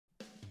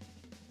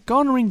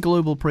Garnering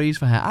global praise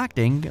for her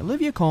acting,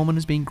 Olivia Colman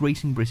has been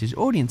gracing British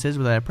audiences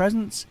with her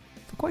presence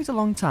for quite a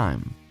long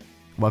time.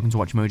 Welcome to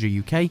Watch Mojo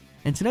UK,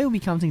 and today we'll be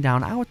counting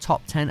down our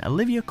top 10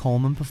 Olivia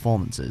Colman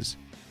performances.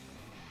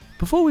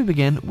 Before we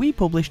begin, we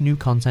publish new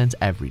content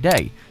every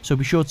day, so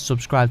be sure to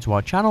subscribe to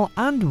our channel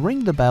and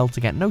ring the bell to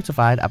get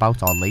notified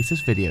about our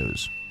latest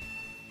videos.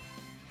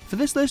 For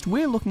this list,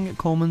 we're looking at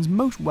Colman's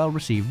most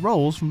well-received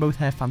roles from both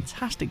her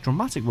fantastic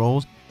dramatic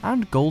roles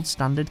and gold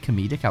standard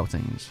comedic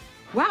outings.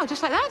 Wow,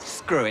 just like that?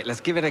 Screw it,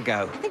 let's give it a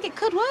go. I think it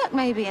could work,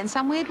 maybe, in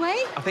some weird way.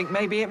 I think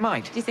maybe it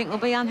might. Do you think we'll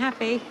be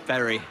unhappy?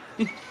 Very.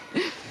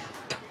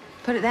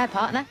 Put it there,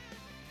 partner.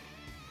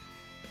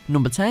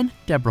 Number 10,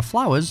 Deborah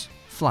Flowers,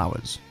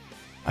 Flowers.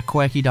 A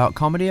quirky dark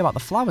comedy about the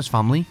Flowers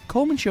family,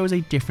 Colman shows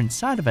a different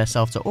side of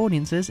herself to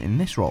audiences in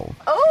this role.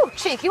 Oh,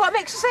 cheeky, what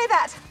makes you say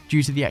that?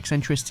 Due to the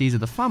eccentricities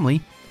of the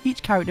family,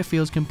 each character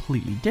feels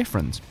completely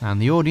different,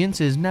 and the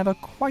audience is never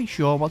quite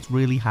sure what's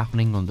really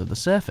happening under the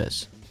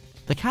surface.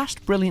 The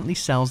cast brilliantly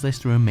sells this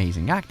through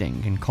amazing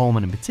acting, and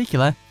Colman in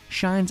particular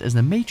shines as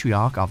the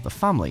matriarch of the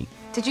family.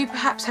 Did you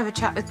perhaps have a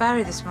chat with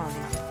Barry this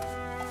morning?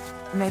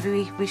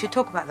 Maybe we should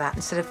talk about that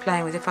instead of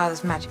playing with your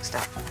father's magic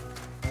stuff.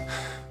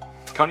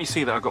 Can't you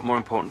see that I've got more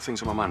important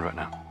things on my mind right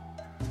now?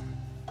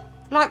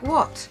 Like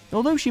what?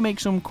 Although she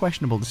makes some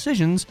questionable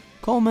decisions,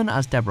 Colman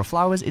as Deborah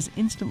Flowers is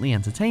instantly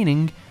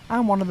entertaining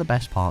and one of the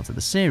best parts of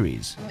the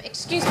series.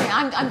 Excuse me,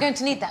 I'm going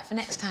to need that for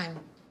next time.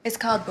 It's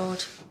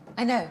cardboard.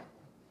 I know.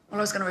 Well,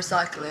 I was going to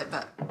recycle it,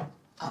 but...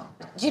 Oh,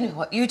 do you know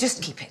what? You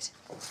just keep it.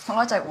 Well,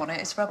 I don't want it.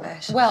 It's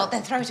rubbish. Well,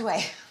 then throw it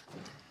away.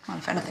 Well,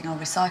 if anything, I'll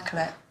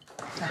recycle it.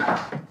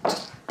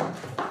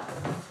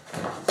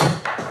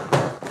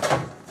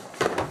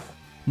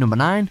 Number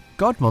 9,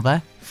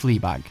 Godmother,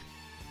 Fleabag.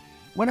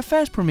 When it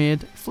first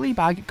premiered,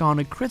 Fleabag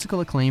garnered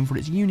critical acclaim for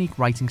its unique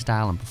writing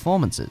style and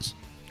performances.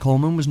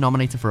 Colman was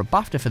nominated for a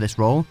BAFTA for this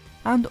role,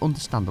 and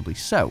understandably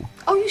so.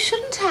 Oh, you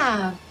shouldn't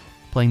have.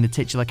 Playing the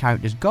titular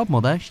character's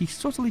godmother, she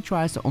subtly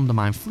tries to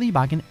undermine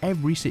Fleabag in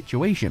every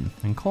situation,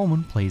 and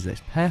Colman plays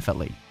this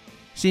perfectly.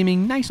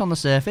 Seeming nice on the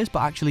surface, but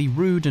actually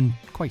rude and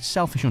quite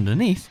selfish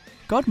underneath,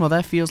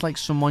 Godmother feels like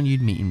someone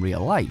you'd meet in real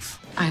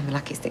life. I'm the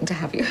luckiest thing to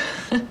have you.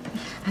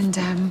 And,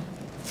 there.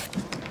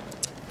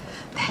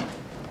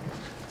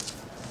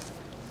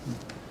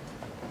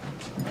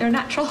 You're a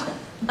natural.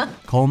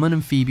 Colman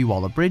and Phoebe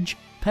Waller-Bridge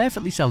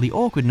perfectly sell the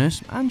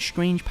awkwardness and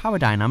strange power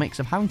dynamics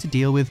of having to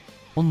deal with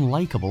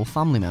unlikable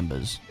family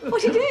members.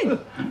 What are you doing?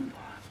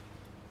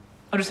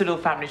 Just a little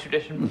family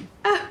tradition.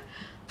 Oh,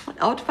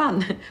 what odd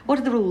fun. What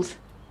are the rules?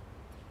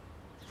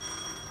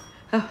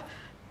 Oh,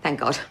 thank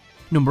God.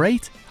 Number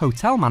 8,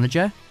 Hotel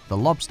Manager, The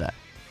Lobster.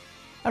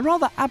 A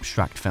rather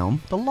abstract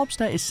film, The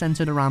Lobster is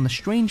centred around the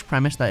strange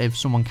premise that if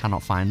someone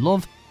cannot find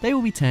love, they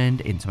will be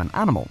turned into an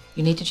animal.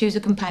 You need to choose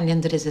a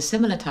companion that is a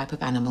similar type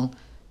of animal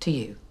to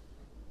you.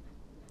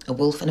 A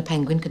wolf and a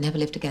penguin could never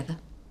live together.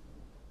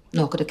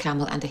 Nor could a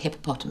camel and a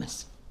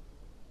hippopotamus.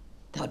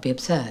 That would be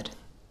absurd.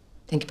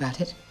 Think about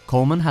it.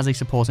 Colman has a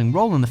supporting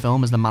role in the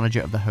film as the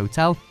manager of the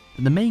hotel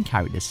that the main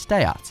characters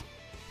stay at.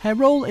 Her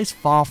role is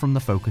far from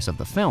the focus of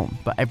the film,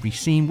 but every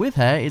scene with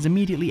her is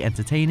immediately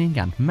entertaining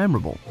and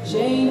memorable.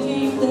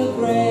 Changing the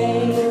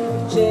grey,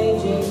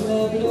 changing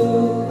the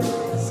blue,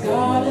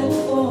 scarlet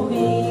for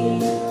me,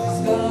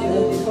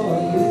 scarlet for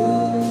you.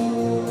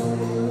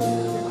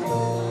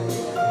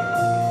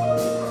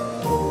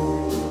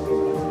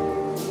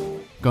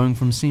 Going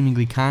from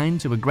seemingly kind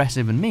to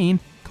aggressive and mean,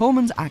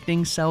 Colman's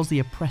acting sells the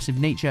oppressive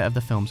nature of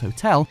the film's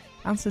hotel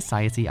and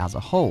society as a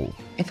whole.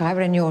 If I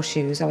were in your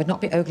shoes, I would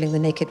not be ogling the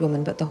naked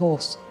woman, but the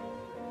horse.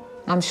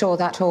 I'm sure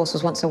that horse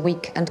was once a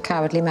weak and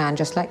cowardly man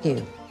just like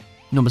you.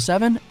 Number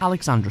 7,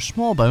 Alexandra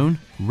Smallbone,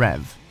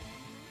 Rev.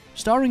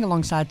 Starring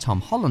alongside Tom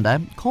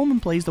Hollander,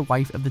 Colman plays the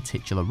wife of the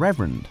titular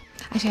Reverend.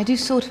 Actually, I do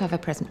sort of have a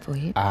present for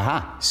you.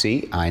 Aha,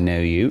 see, I know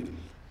you.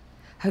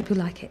 Hope you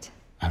like it.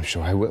 I'm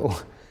sure I will.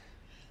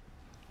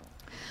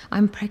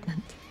 I'm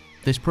pregnant.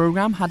 This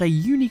programme had a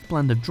unique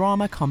blend of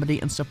drama, comedy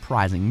and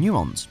surprising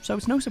nuance, so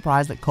it's no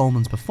surprise that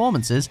Colman's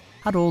performances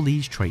had all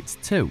these traits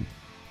too.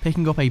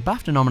 Picking up a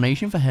BAFTA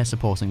nomination for her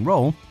supporting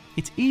role,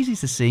 it's easy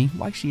to see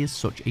why she is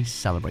such a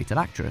celebrated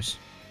actress.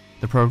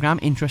 The programme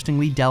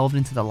interestingly delved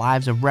into the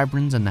lives of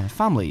reverends and their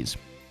families.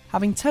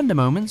 Having tender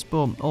moments,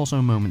 but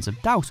also moments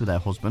of doubt with her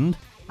husband,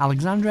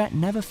 Alexandra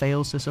never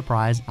fails to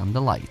surprise and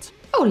delight.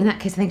 Oh, well, in that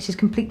case, I think she's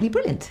completely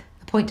brilliant.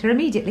 Appoint her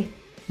immediately.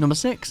 Number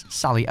 6,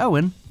 Sally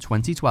Owen,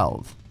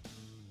 2012.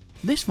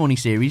 This funny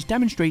series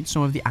demonstrates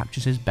some of the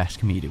actress's best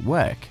comedic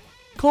work.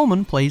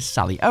 Colman plays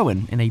Sally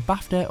Owen in a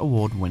BAFTA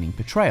award-winning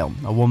portrayal,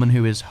 a woman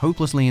who is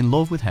hopelessly in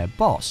love with her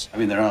boss. I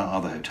mean, there are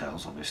other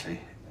hotels, obviously.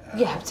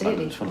 Yeah,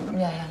 absolutely.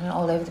 Yeah,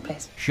 all over the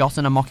place. Shot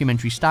in a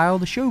mockumentary style,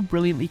 the show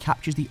brilliantly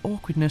captures the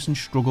awkwardness and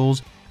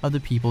struggles of the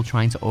people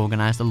trying to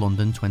organise the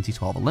London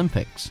 2012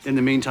 Olympics. In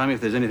the meantime, if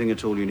there's anything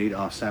at all you need,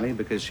 ask Sally,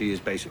 because she is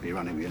basically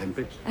running the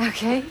Olympics.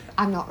 Okay.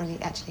 I'm not really,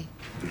 actually.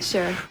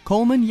 Sure.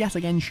 Colman yet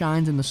again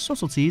shines in the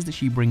subtleties that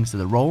she brings to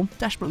the role,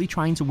 desperately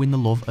trying to win the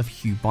love of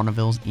Hugh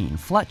Bonneville's Ian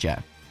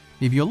Fletcher.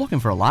 If you're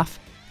looking for a laugh,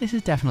 this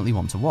is definitely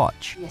one to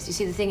watch. Yes, you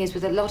see, the thing is,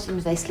 with a lot of them,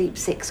 they sleep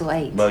 6 or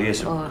 8. Well,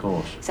 yes, of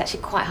course. It's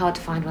actually quite hard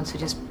to find ones who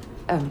just...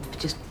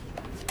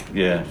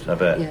 Yeah, I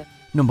bet. Yeah.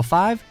 Number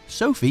 5,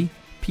 Sophie,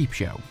 Peep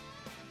Show.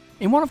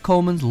 In one of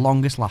Colman's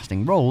longest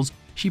lasting roles,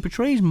 she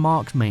portrays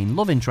Mark's main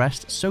love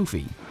interest,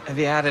 Sophie. Have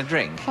you had a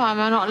drink? Why am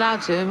I not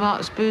allowed to in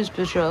Mark's booze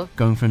patrol?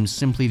 Going from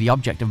simply the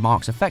object of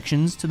Mark's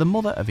affections to the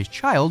mother of his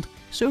child,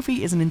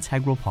 Sophie is an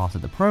integral part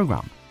of the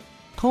programme.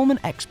 Colman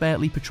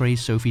expertly portrays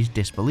Sophie's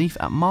disbelief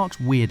at Mark's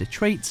weirder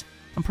traits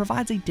and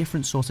provides a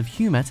different sort of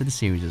humour to the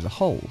series as a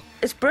whole.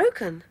 It's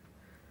broken.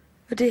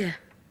 Oh dear.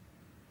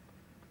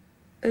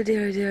 Oh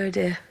dear, oh dear, oh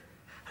dear.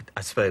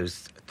 I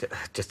suppose,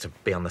 just to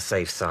be on the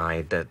safe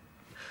side, that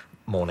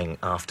morning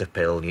after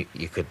pill,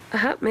 you could...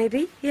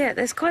 Maybe. Yeah,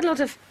 there's quite a lot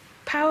of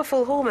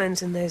powerful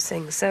hormones in those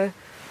things, so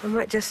I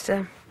might just...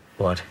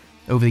 What?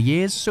 Over the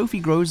years, Sophie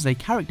grows as a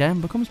character and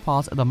becomes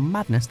part of the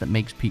madness that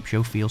makes Peep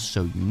Show feel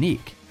so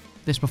unique.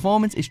 This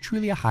performance is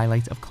truly a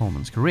highlight of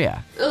Colman's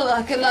career. Oh,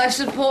 like a life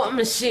support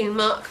machine,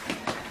 Mark.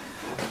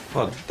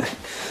 Well,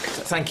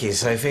 thank you,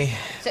 Sophie.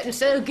 So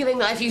instead of giving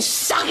life, you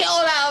suck it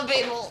all out of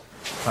people.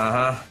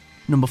 Uh-huh.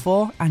 Number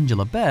 4,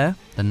 Angela Burr,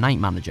 The Night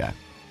Manager.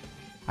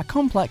 A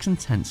complex and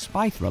tense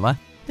spy thriller,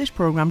 this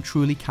programme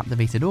truly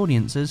captivated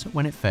audiences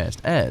when it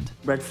first aired.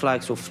 Red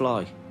flags will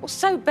fly. Well,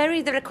 so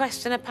bury the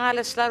request in a pile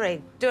of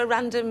slurry. Do a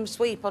random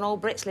sweep on all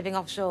Brits living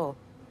offshore.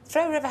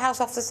 Throw Riverhouse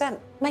off the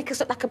scent. Make us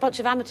look like a bunch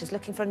of amateurs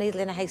looking for a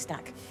needle in a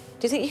haystack.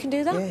 Do you think you can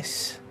do that?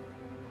 Yes.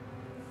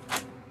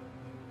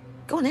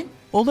 Go on in.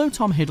 Although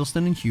Tom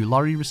Hiddleston and Hugh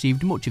Laurie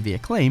received much of the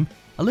acclaim,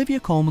 Olivia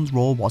Colman's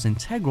role was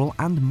integral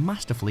and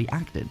masterfully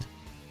acted.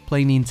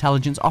 Playing the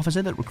intelligence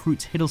officer that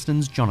recruits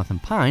Hiddleston's Jonathan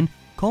Pine,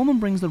 Colman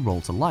brings the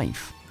role to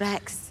life.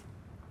 Rex,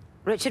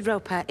 Richard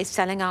Roper is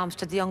selling arms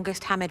to the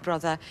youngest Hamid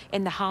brother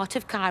in the heart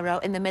of Cairo,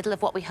 in the middle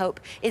of what we hope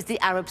is the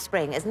Arab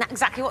Spring. Isn't that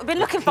exactly what we've been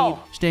looking for?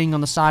 Staying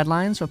on the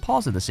sidelines for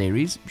part of the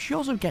series, she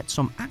also gets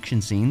some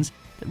action scenes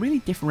that really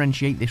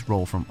differentiate this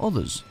role from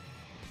others.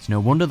 It's no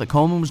wonder that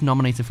Colman was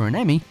nominated for an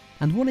Emmy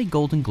and won a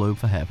Golden Globe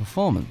for her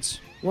performance.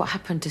 What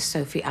happened to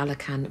Sophie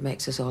Alakand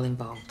makes us all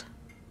involved.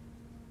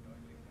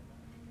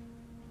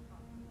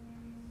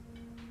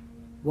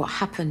 What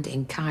happened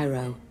in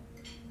Cairo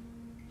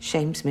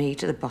shames me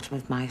to the bottom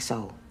of my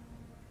soul.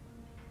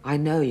 I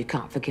know you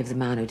can't forgive the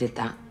man who did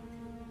that.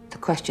 The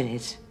question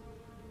is,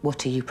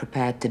 what are you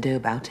prepared to do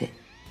about it?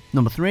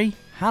 Number 3,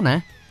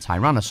 Hannah,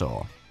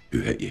 Tyrannosaur. Who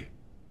hit you?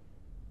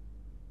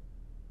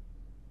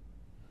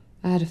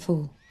 I had a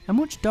fool. A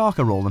much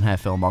darker role in her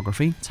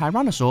filmography,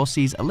 Tyrannosaur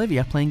sees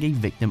Olivia playing a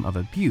victim of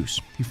abuse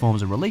who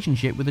forms a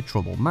relationship with a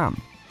troubled man.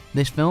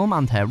 This film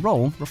and her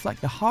role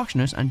reflect the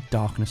harshness and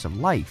darkness of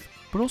life,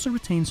 but also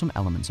retain some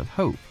elements of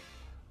hope.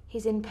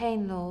 He's in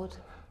pain, Lord.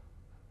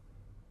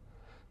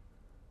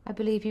 I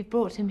believe you've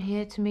brought him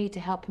here to me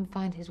to help him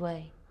find his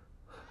way.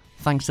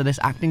 Thanks to this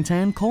acting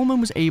turn, Colman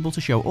was able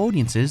to show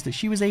audiences that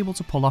she was able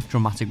to pull off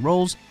dramatic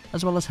roles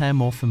as well as her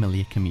more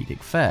familiar comedic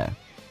fare.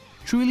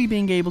 Truly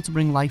being able to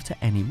bring life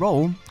to any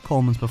role,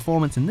 Colman's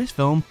performance in this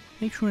film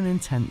makes for an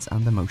intense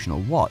and emotional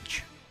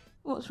watch.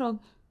 What's wrong?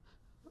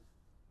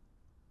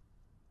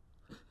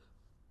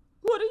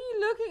 What are you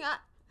looking at?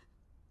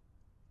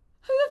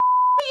 Who the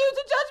are you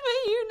to judge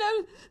me? You know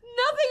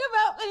nothing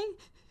about me.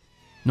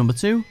 Number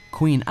 2,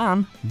 Queen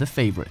Anne, The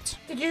Favourite.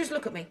 Did you just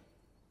look at me?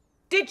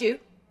 Did you?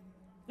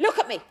 Look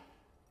at me!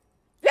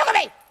 Look at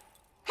me!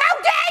 How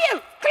dare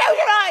you! Close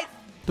your eyes!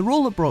 The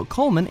role that brought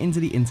Colman into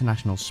the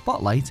international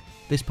spotlight,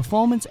 this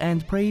performance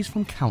earned praise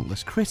from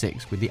countless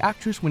critics, with the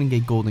actress winning a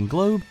Golden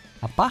Globe,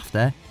 a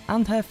BAFTA,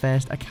 and her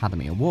first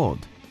Academy Award.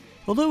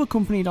 Although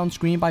accompanied on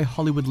screen by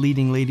Hollywood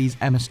leading ladies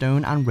Emma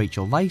Stone and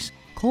Rachel Weisz,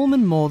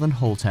 Colman more than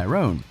holds her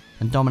own,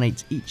 and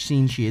dominates each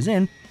scene she is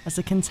in as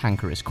the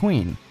cantankerous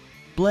queen.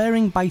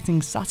 Blaring,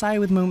 biting satire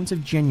with moments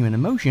of genuine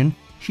emotion,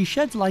 she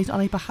sheds light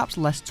on a perhaps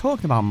less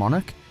talked about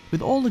monarch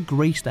with all the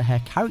grace that her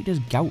character's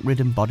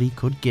gout-ridden body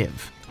could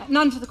give.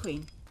 None for the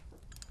Queen.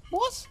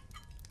 What?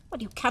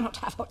 Well, you cannot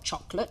have hot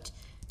chocolate.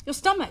 Your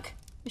stomach,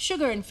 the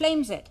sugar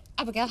inflames it.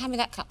 Abigail, hand me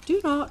that cup. Do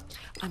not.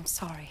 I'm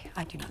sorry,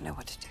 I do not know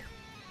what to do.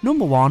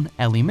 Number 1,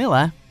 Ellie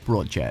Miller,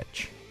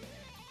 Broadchurch.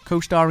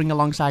 Co-starring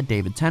alongside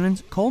David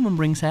Tennant, Colman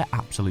brings her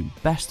absolute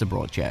best to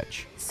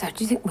Broadchurch. So,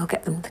 do you think we'll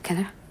get them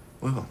together?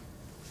 Well,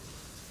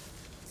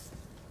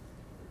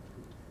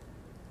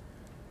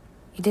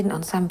 You didn't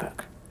on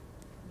Sandbrook.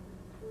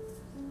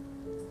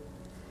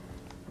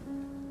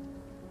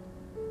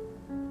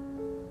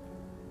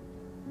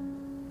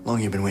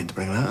 long you been waiting to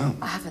bring that up?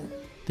 I haven't.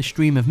 The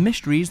stream of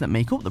mysteries that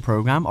make up the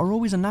programme are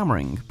always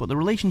enamouring, but the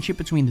relationship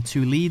between the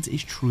two leads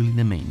is truly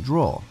the main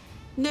draw.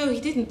 No, he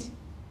didn't.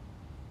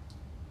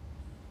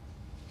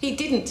 He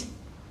didn't.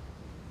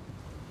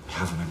 We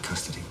have him in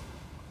custody.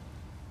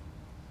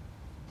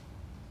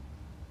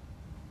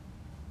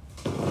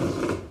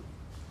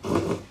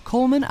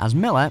 Colman, as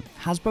Miller,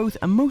 has both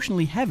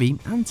emotionally heavy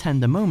and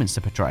tender moments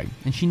to portray,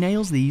 and she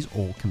nails these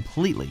all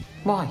completely.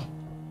 Why?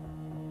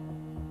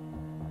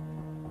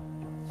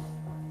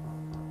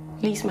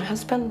 Lee's my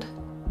husband.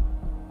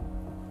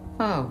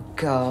 Oh,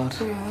 God.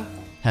 Yeah.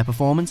 Her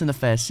performance in the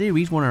first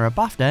series won her a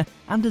BAFTA,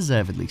 and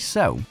deservedly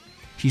so.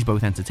 She's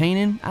both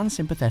entertaining and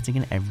sympathetic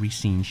in every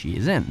scene she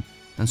is in,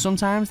 and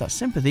sometimes that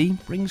sympathy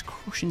brings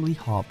crushingly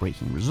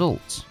heartbreaking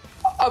results.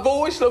 I've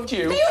always loved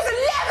you. He was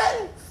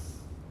 11!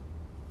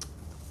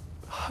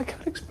 I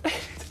can't explain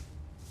it.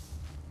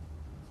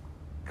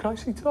 Can I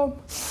see Tom?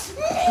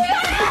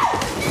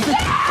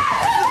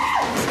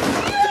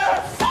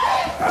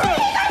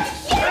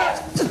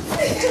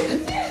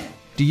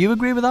 Do you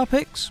agree with our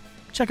picks?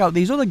 Check out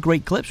these other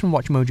great clips from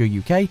WatchMojo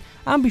UK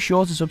and be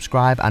sure to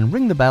subscribe and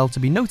ring the bell to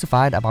be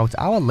notified about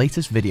our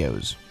latest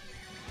videos.